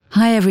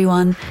Hi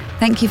everyone,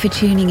 thank you for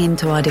tuning in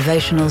to our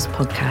Devotionals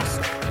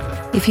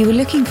podcast. If you were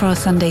looking for our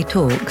Sunday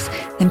talks,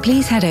 then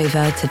please head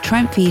over to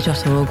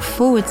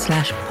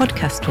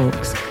trentv.org/podcast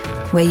talks,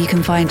 where you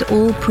can find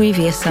all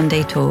previous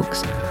Sunday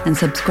talks and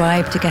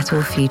subscribe to get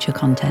all future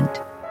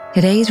content.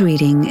 Today's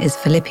reading is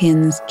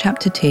Philippians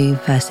chapter 2,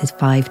 verses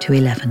 5 to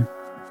 11.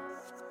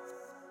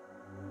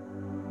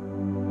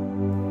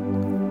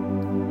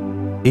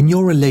 In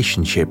your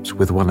relationships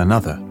with one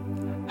another,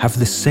 have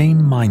the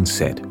same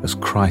mindset as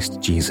Christ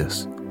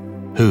Jesus,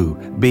 who,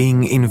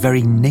 being in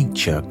very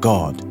nature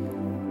God,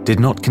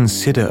 did not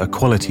consider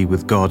equality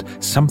with God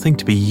something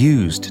to be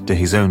used to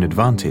his own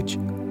advantage.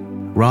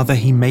 Rather,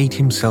 he made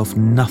himself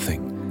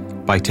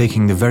nothing by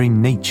taking the very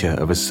nature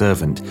of a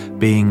servant,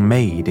 being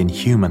made in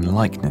human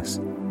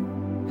likeness.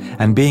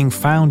 And being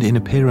found in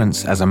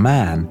appearance as a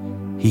man,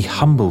 he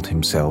humbled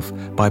himself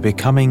by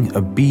becoming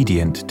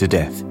obedient to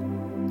death,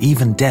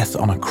 even death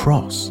on a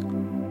cross.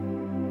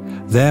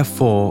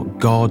 Therefore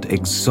God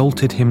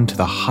exalted him to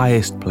the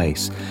highest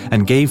place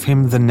and gave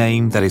him the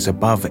name that is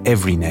above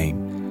every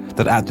name,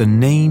 that at the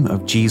name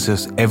of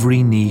Jesus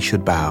every knee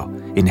should bow,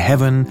 in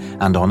heaven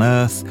and on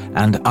earth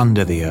and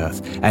under the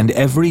earth, and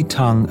every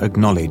tongue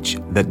acknowledge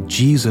that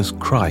Jesus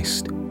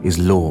Christ is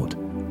Lord,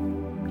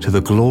 to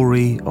the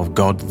glory of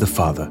God the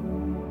Father.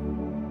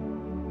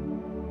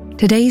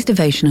 Today's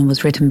devotional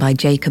was written by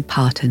Jacob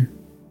Parton.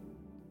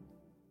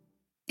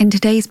 In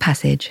today's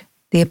passage,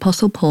 the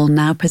Apostle Paul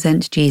now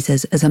presents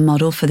Jesus as a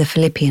model for the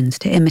Philippians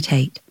to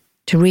imitate,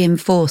 to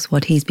reinforce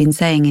what he's been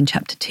saying in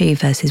chapter 2,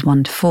 verses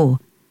 1 to 4.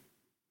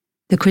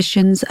 The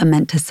Christians are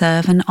meant to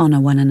serve and honour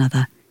one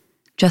another,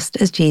 just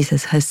as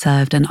Jesus has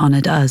served and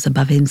honoured us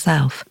above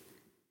himself.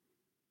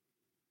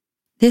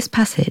 This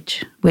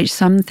passage, which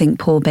some think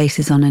Paul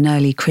bases on an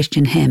early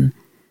Christian hymn,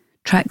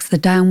 tracks the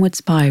downward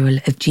spiral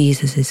of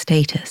Jesus'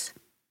 status.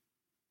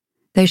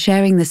 Though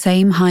sharing the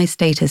same high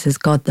status as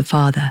God the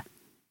Father,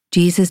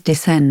 Jesus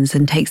descends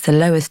and takes the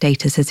lower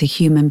status as a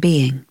human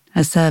being,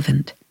 a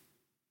servant.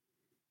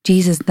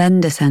 Jesus then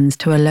descends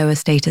to a lower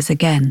status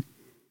again,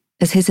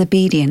 as his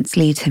obedience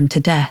leads him to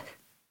death,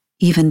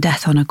 even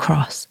death on a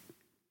cross.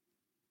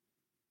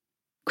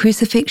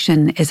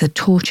 Crucifixion is a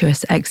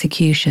torturous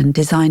execution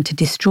designed to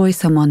destroy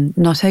someone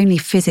not only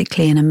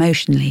physically and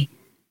emotionally,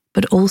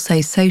 but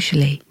also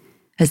socially,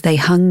 as they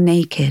hung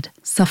naked,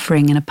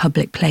 suffering in a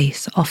public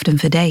place, often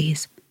for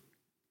days.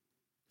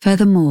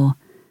 Furthermore,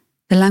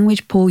 the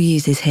language Paul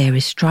uses here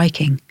is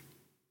striking.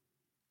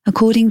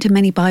 According to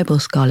many Bible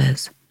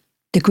scholars,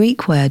 the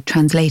Greek word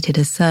translated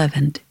as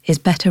servant is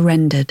better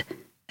rendered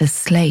as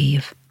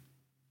slave.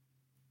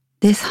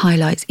 This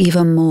highlights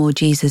even more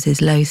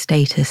Jesus' low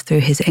status through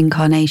his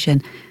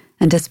incarnation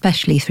and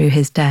especially through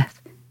his death,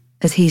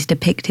 as he's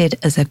depicted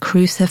as a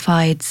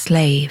crucified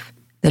slave,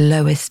 the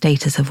lowest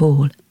status of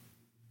all.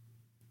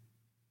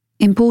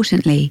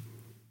 Importantly,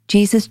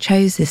 Jesus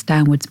chose this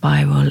downward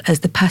spiral,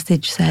 as the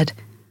passage said,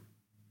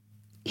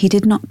 "He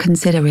did not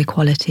consider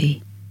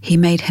equality. He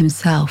made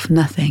himself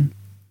nothing.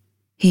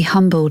 He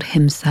humbled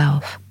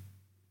himself."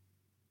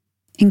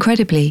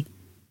 Incredibly,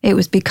 it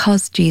was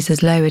because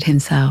Jesus lowered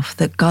himself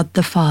that God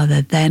the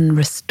Father then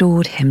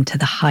restored him to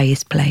the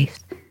highest place,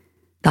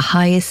 the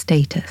highest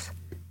status,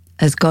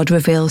 as God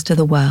reveals to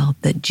the world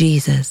that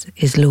Jesus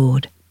is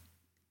Lord.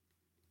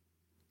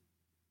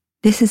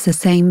 This is the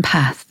same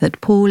path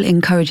that Paul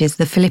encourages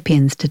the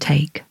Philippians to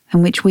take,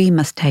 and which we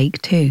must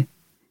take too.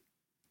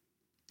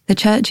 The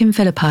church in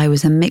Philippi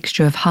was a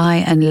mixture of high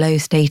and low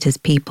status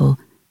people,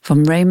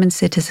 from Roman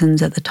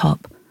citizens at the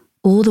top,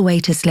 all the way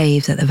to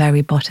slaves at the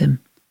very bottom.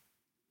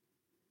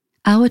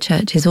 Our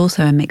church is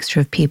also a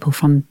mixture of people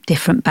from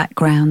different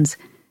backgrounds,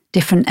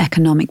 different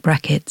economic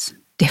brackets,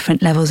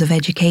 different levels of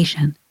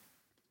education.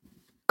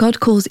 God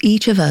calls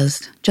each of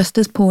us, just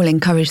as Paul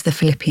encouraged the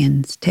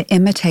Philippians, to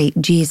imitate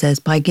Jesus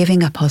by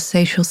giving up our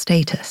social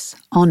status,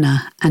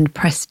 honour and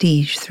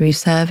prestige through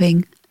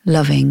serving,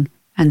 loving,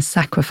 and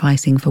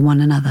sacrificing for one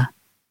another.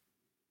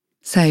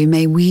 So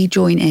may we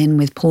join in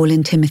with Paul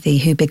and Timothy,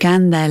 who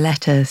began their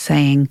letter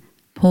saying,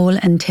 "Paul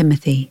and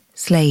Timothy,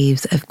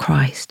 slaves of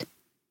Christ."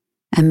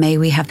 And may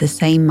we have the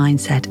same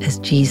mindset as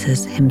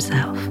Jesus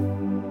himself.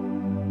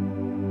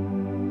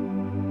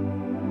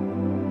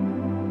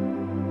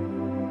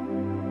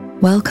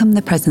 Welcome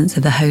the presence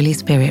of the Holy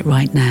Spirit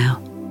right now.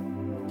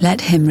 Let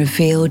him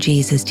reveal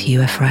Jesus to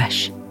you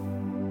afresh.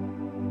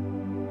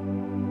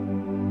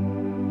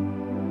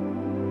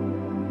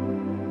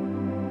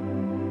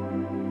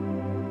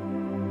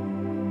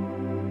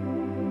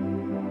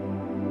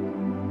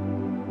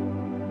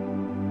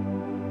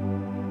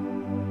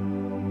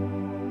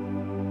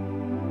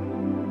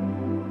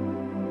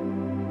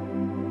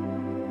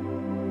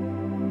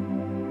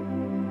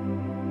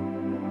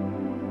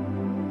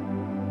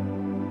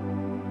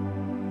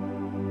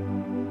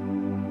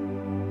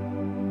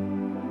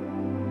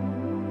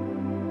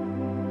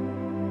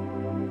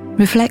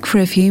 Reflect for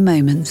a few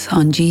moments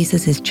on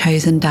Jesus'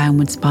 chosen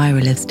downward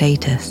spiral of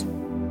status,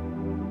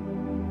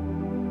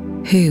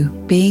 who,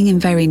 being in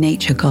very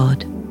nature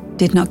God,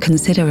 did not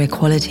consider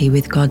equality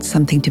with God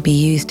something to be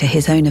used to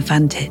his own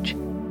advantage.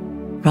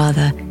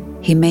 Rather,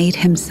 he made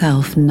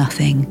himself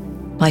nothing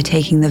by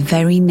taking the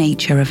very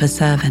nature of a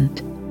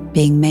servant,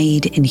 being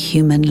made in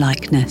human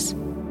likeness.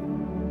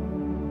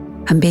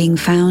 And being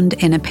found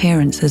in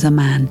appearance as a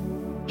man,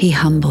 he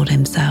humbled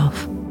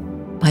himself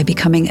by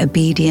becoming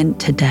obedient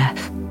to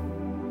death,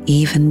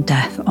 even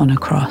death on a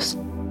cross.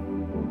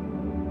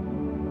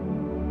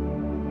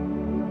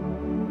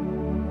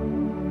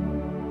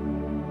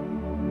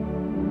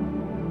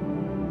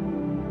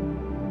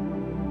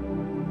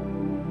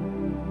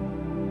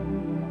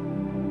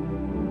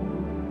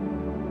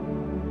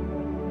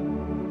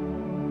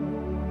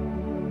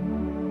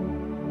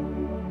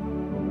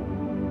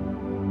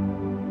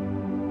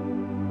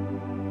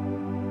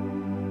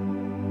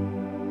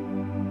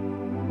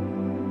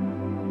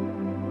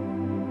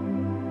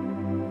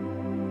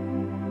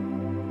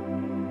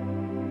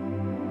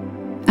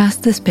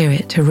 Ask the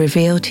Spirit to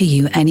reveal to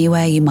you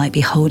anywhere you might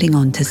be holding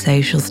on to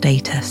social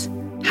status,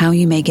 how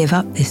you may give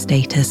up this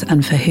status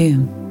and for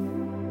whom.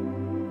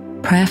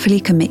 Prayerfully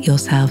commit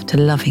yourself to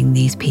loving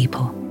these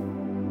people.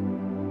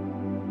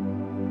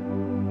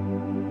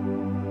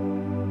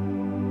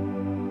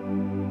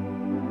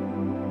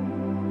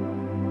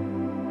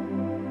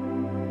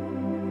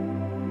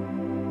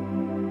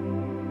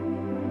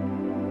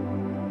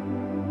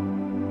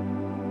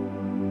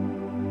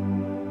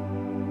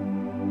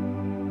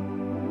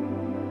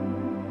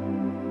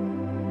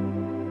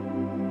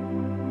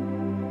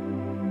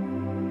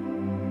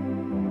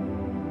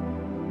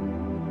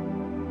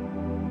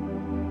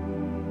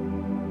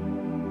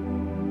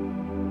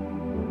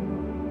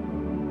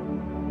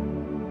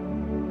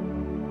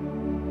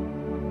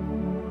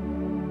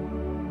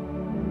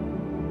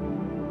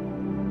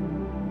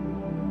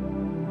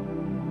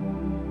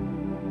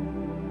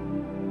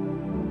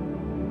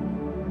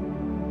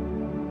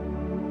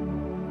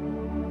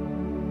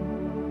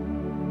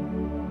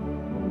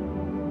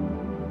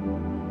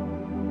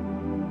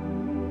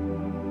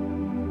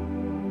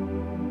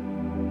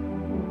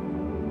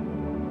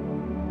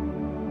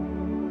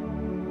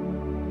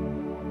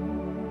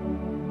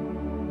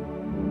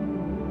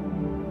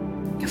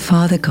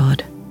 Father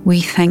God,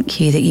 we thank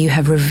you that you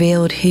have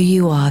revealed who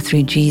you are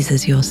through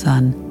Jesus, your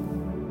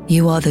Son.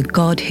 You are the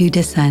God who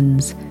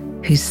descends,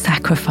 who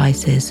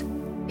sacrifices,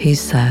 who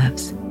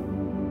serves.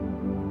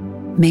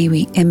 May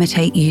we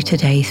imitate you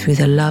today through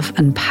the love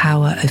and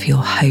power of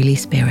your Holy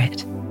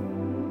Spirit.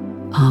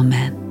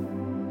 Amen.